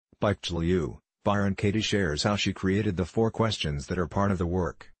By Cjliu, Byron Katie shares how she created the 4 questions that are part of the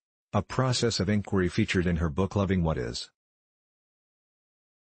work. A process of inquiry featured in her book Loving What Is.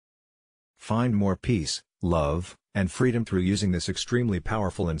 Find more peace, love, and freedom through using this extremely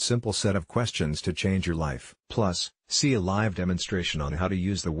powerful and simple set of questions to change your life. Plus, see a live demonstration on how to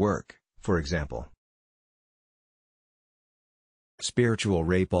use the work, for example. Spiritual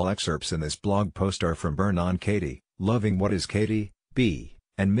rape. All excerpts in this blog post are from Byron Katie, Loving What Is Katie, B.,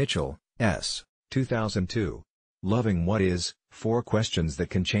 and Mitchell, S., 2002. Loving What Is, 4 Questions That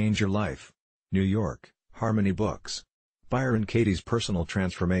Can Change Your Life. New York, Harmony Books. Byron Katie's Personal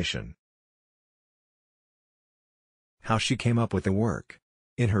Transformation. How she came up with the work.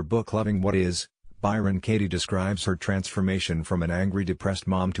 In her book Loving What Is, Byron Katie describes her transformation from an angry, depressed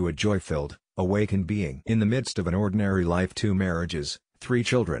mom to a joy-filled, awakened being. In the midst of an ordinary life, 2 marriages, 3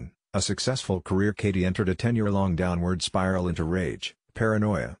 children, a successful career, Katie entered a 10-year-long downward spiral into rage,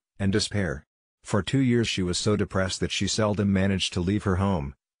 paranoia, and despair. For 2 years she was so depressed that she seldom managed to leave her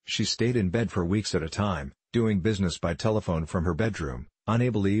home. She stayed in bed for weeks at a time, doing business by telephone from her bedroom,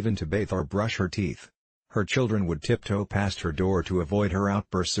 unable even to bathe or brush her teeth. Her children would tiptoe past her door to avoid her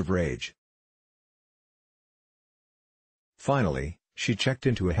outbursts of rage. Finally, she checked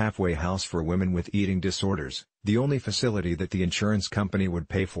into a halfway house for women with eating disorders, the only facility that the insurance company would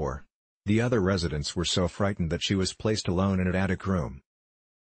pay for. The other residents were so frightened that she was placed alone in an attic room.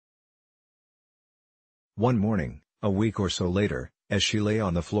 One morning, a week or so later, as she lay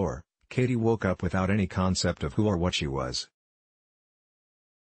on the floor, Katie woke up without any concept of who or what she was.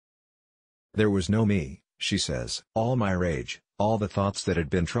 There was no me, she says. All my rage, all the thoughts that had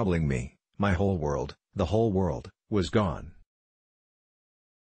been troubling me, my whole world, the whole world, was gone.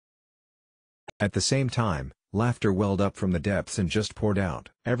 At the same time, laughter welled up from the depths and just poured out.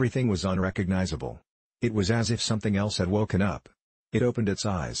 Everything was unrecognizable. It was as if something else had woken up. It opened its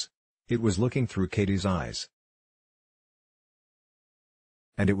eyes. It was looking through Katie's eyes.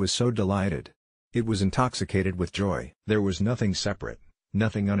 And it was so delighted. It was intoxicated with joy. There was nothing separate,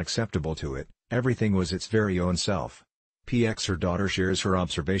 nothing unacceptable to it, everything was its very own self. PX Her daughter shares her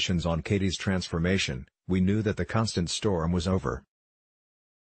observations on Katie's transformation. We knew that the constant storm was over.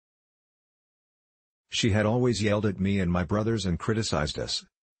 She had always yelled at me and my brothers and criticized us.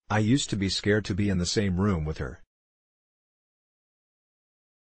 I used to be scared to be in the same room with her.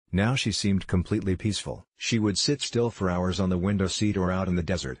 Now she seemed completely peaceful. She would sit still for hours on the window seat or out in the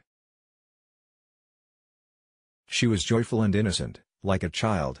desert. She was joyful and innocent, like a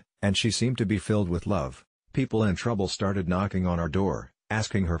child, and she seemed to be filled with love. People in trouble started knocking on our door,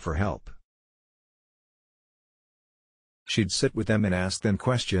 asking her for help. She'd sit with them and ask them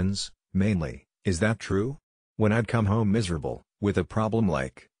questions, mainly, "Is that true?" When I'd come home miserable, with a problem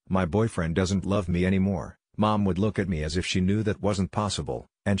like, "My boyfriend doesn't love me anymore," Mom would look at me as if she knew that wasn't possible,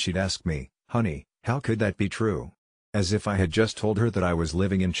 and she'd ask me, "Honey, how could that be true?" As if I had just told her that I was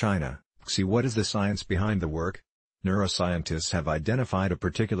living in China. See, what is the science behind the work? Neuroscientists have identified a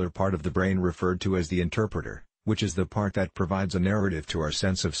particular part of the brain referred to as the interpreter, which is the part that provides a narrative to our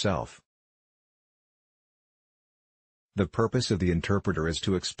sense of self. The purpose of the interpreter is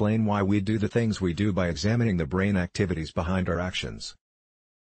to explain why we do the things we do by examining the brain activities behind our actions.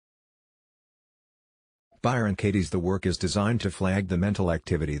 Byron Katie's The Work is designed to flag the mental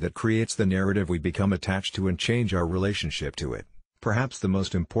activity that creates the narrative we become attached to and change our relationship to it. Perhaps the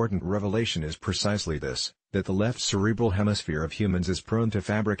most important revelation is precisely this, that the left cerebral hemisphere of humans is prone to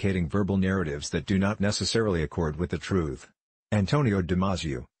fabricating verbal narratives that do not necessarily accord with the truth. Antonio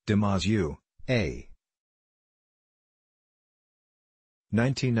Damasio, A.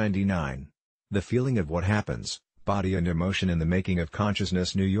 1999. The Feeling of What Happens, Body and Emotion in the Making of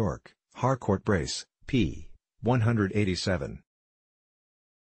Consciousness. New York, Harcourt Brace, p. 187.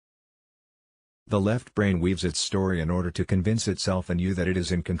 The left brain weaves its story in order to convince itself and you that it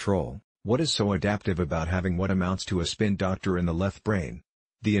is in control. What is so adaptive about having what amounts to a spin doctor in the left brain?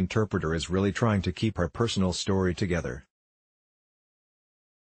 The interpreter is really trying to keep our personal story together.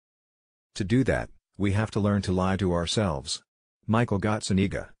 To do that, we have to learn to lie to ourselves. Michael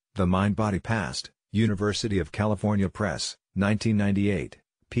Gazzaniga, The Mind-Body Past, University of California Press, 1998,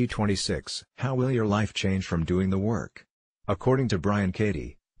 p. 26. How will your life change from doing the work? According to Byron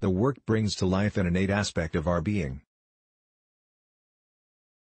Katie, the work brings to life an innate aspect of our being.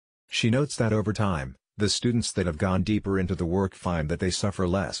 She notes that over time, the students that have gone deeper into the work find that they suffer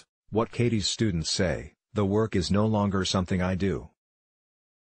less. What Katie's students say, the work is no longer something I do.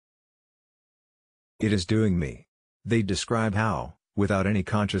 It is doing me. They describe how, without any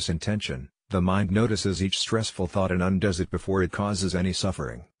conscious intention, the mind notices each stressful thought and undoes it before it causes any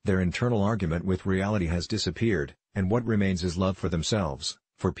suffering. Their internal argument with reality has disappeared, and what remains is love for themselves,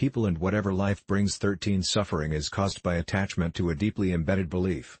 For people and whatever life brings, 13 suffering is caused by attachment to a deeply embedded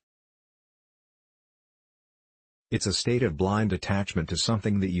belief. It's a state of blind attachment to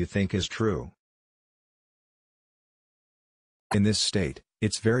something that you think is true. In this state,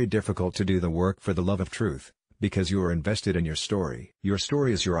 it's very difficult to do the work for the love of truth, because you are invested in your story. Your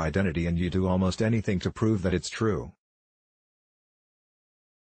story is your identity and you do almost anything to prove that it's true.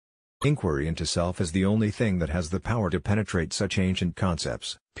 Inquiry into self is the only thing that has the power to penetrate such ancient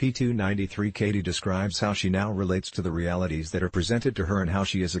concepts. P293 Katie describes how she now relates to the realities that are presented to her and how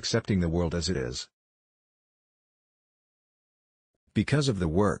she is accepting the world as it is. Because of the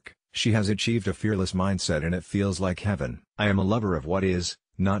work, she has achieved a fearless mindset and it feels like heaven. I am a lover of what is,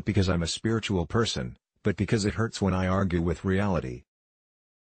 not because I'm a spiritual person, but because it hurts when I argue with reality.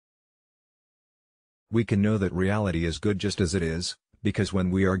 We can know that reality is good just as it is, because when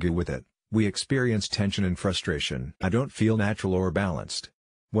we argue with it, we experience tension and frustration. I don't feel natural or balanced.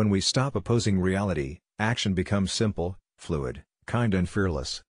 When we stop opposing reality, action becomes simple, fluid, kind and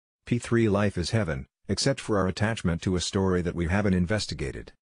fearless. P3 Life is heaven, except for our attachment to a story that we haven't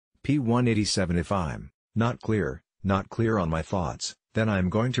investigated. P187 If I'm not clear on my thoughts, then I'm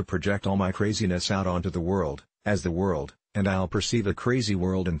going to project all my craziness out onto the world, as the world, and I'll perceive a crazy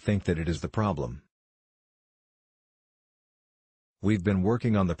world and think that it is the problem. We've been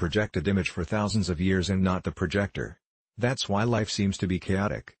working on the projected image for thousands of years and not the projector. That's why life seems to be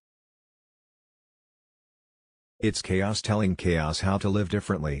chaotic. It's chaos telling chaos how to live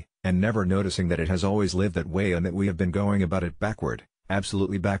differently, and never noticing that it has always lived that way and that we have been going about it backward,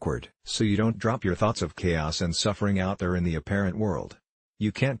 absolutely backward. So you don't drop your thoughts of chaos and suffering out there in the apparent world.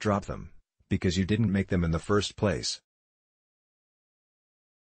 You can't drop them, because you didn't make them in the first place.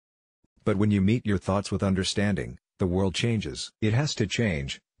 But when you meet your thoughts with understanding, the world changes. It has to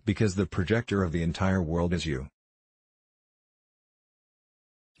change, because the projector of the entire world is you.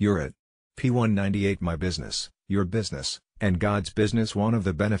 You're it. P198 My business, your business, and God's business. One of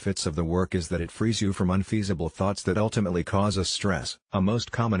the benefits of the work is that it frees you from unfeasible thoughts that ultimately cause us stress. A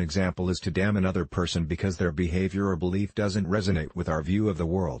most common example is to damn another person because their behavior or belief doesn't resonate with our view of the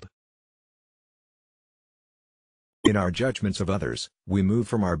world. In our judgments of others, we move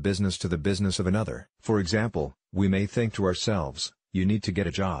from our business to the business of another. For example, we may think to ourselves, you need to get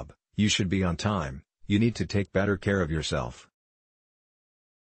a job, you should be on time, you need to take better care of yourself.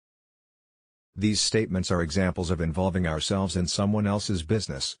 These statements are examples of involving ourselves in someone else's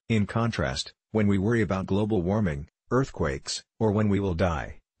business. In contrast, when we worry about global warming, earthquakes, or when we will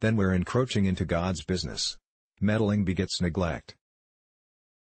die, then we're encroaching into God's business. Meddling begets neglect.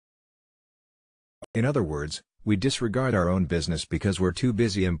 In other words, we disregard our own business because we're too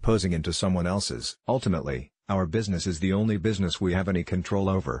busy imposing into someone else's. Ultimately, our business is the only business we have any control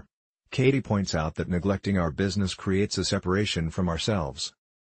over. Katie points out that neglecting our business creates a separation from ourselves.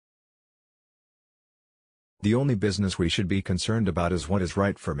 The only business we should be concerned about is what is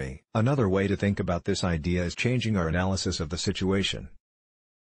right for me. Another way to think about this idea is changing our analysis of the situation.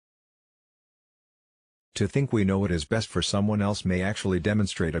 To think we know what is best for someone else may actually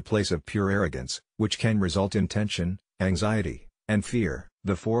demonstrate a place of pure arrogance, which can result in tension, anxiety, and fear.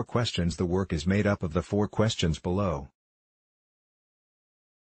 The 4 questions. The work is made up of the 4 questions below.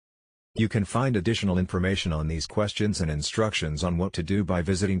 You can find additional information on these questions and instructions on what to do by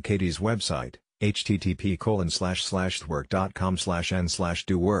visiting Katie's website,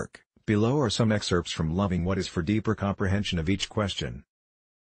 http://thwork.com/n/do-work. Below are some excerpts from Loving What Is for deeper comprehension of each question.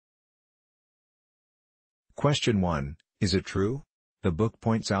 Question 1, Is it true? The book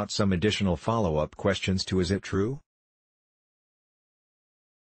points out some additional follow-up questions to Is it true?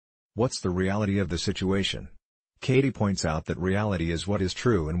 What's the reality of the situation? Katie points out that reality is what is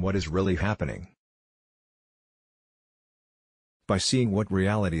true and what is really happening. By seeing what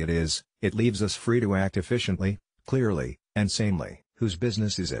reality it is, it leaves us free to act efficiently, clearly, and sanely. Whose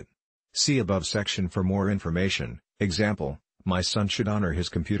business is it? See above section for more information. Example, my son should honor his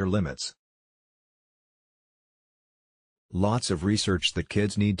computer limits. Lots of research that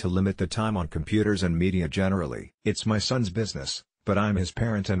kids need to limit the time on computers and media generally. It's my son's business, but I'm his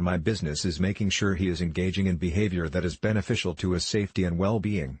parent and my business is making sure he is engaging in behavior that is beneficial to his safety and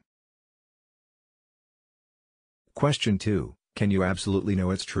well-being. Question 2, Can you absolutely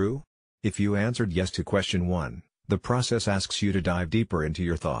know it's true? If you answered yes to question 1, the process asks you to dive deeper into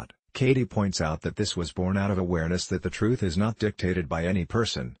your thought. Katie points out that this was born out of awareness that the truth is not dictated by any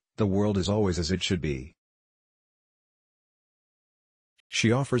person, the world is always as it should be.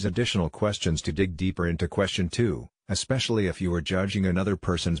 She offers additional questions to dig deeper into question 2, especially if you are judging another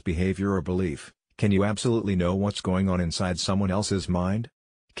person's behavior or belief. Can you absolutely know what's going on inside someone else's mind?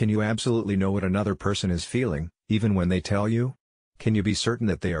 Can you absolutely know what another person is feeling, even when they tell you? Can you be certain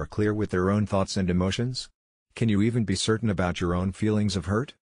that they are clear with their own thoughts and emotions? Can you even be certain about your own feelings of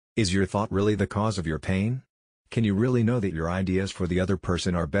hurt? Is your thought really the cause of your pain? Can you really know that your ideas for the other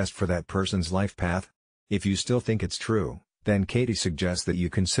person are best for that person's life path? If you still think it's true, then Katie suggests that you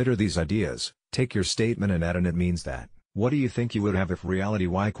consider these ideas. Take your statement and add "and it means that." What do you think you would have if reality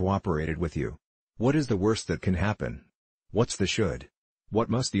Y cooperated with you? What is the worst that can happen? What's the should? What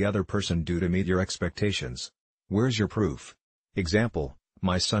must the other person do to meet your expectations? Where's your proof? Example: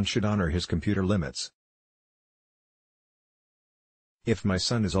 my son should honor his computer limits. If my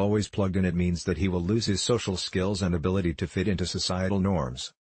son is always plugged in, it means that he will lose his social skills and ability to fit into societal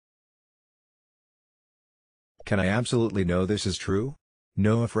norms. Can I absolutely know this is true?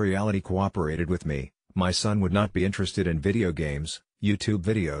 No, if reality cooperated with me, my son would not be interested in video games, YouTube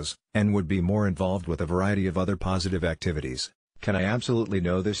videos, and would be more involved with a variety of other positive activities. Can I absolutely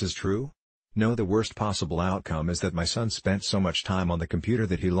know this is true? No, the worst possible outcome is that my son spent so much time on the computer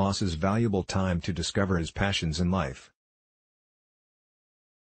that he lost his valuable time to discover his passions in life.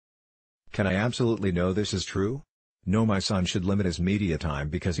 Can I absolutely know this is true? No, my son should limit his media time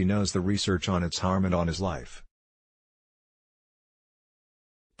because he knows the research on its harm and on his life.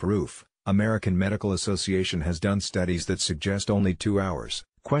 Proof: American Medical Association has done studies that suggest only 2 hours.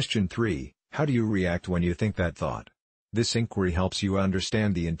 Question 3. How do you react when you think that thought? This inquiry helps you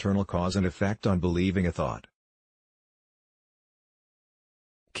understand the internal cause and effect on believing a thought.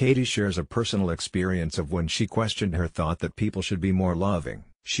 Katie shares a personal experience of when she questioned her thought that people should be more loving.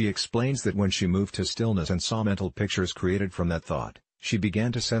 She explains that when she moved to stillness and saw mental pictures created from that thought, she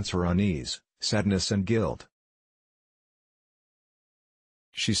began to sense her unease, sadness and guilt.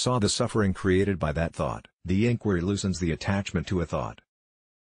 She saw the suffering created by that thought. The inquiry loosens the attachment to a thought.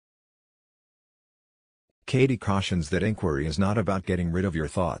 Katie cautions that inquiry is not about getting rid of your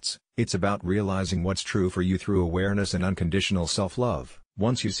thoughts, it's about realizing what's true for you through awareness and unconditional self-love.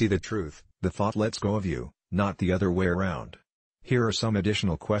 Once you see the truth, the thought lets go of you, not the other way around. Here are some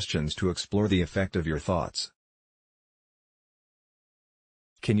additional questions to explore the effect of your thoughts.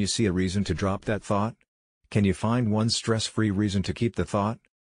 Can you see a reason to drop that thought? Can you find one stress-free reason to keep the thought?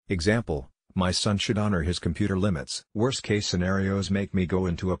 Example: my son should honor his computer limits. Worst-case scenarios make me go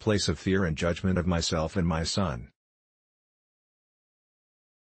into a place of fear and judgment of myself and my son.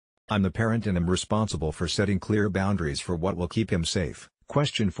 I'm the parent and am responsible for setting clear boundaries for what will keep him safe.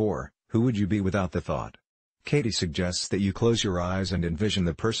 Question 4. Who would you be without the thought? Katie suggests that you close your eyes and envision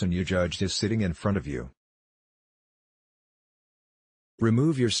the person you judged is sitting in front of you.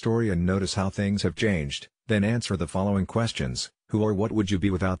 Remove your story and notice how things have changed, then answer the following questions: who or what would you be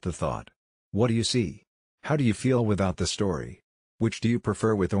without the thought? What do you see? How do you feel without the story? Which do you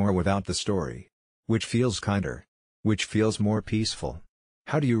prefer, with or without the story? Which feels kinder? Which feels more peaceful?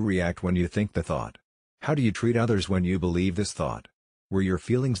 How do you react when you think the thought? How do you treat others when you believe this thought? Were your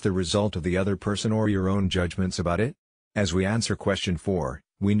feelings the result of the other person or your own judgments about it? As we answer question 4,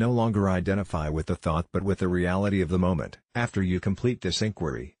 we no longer identify with the thought but with the reality of the moment. After you complete this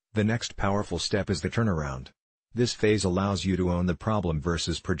inquiry, the next powerful step is the turnaround. This phase allows you to own the problem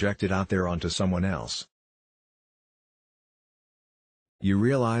versus project it out there onto someone else. You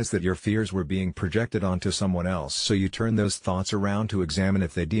realize that your fears were being projected onto someone else, so you turn those thoughts around to examine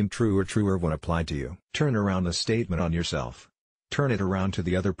if they deem true or truer when applied to you. Turn around the statement on yourself. Turn it around to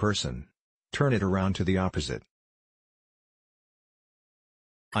the other person. Turn it around to the opposite.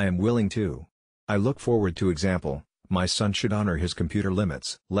 I am willing to. I look forward to. Example: my son should honor his computer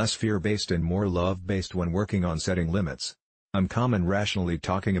limits. Less fear-based and more love-based when working on setting limits. I'm calm and rationally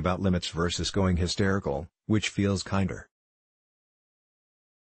talking about limits versus going hysterical, which feels kinder.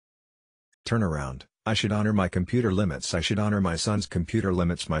 Turnaround: I should honor my computer limits. I should honor my son's computer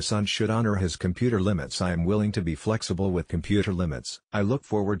limits. My son should honor his computer limits. I am willing to be flexible with computer limits. I look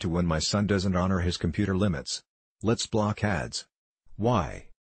forward to when my son doesn't honor his computer limits. Let's block ads. Why?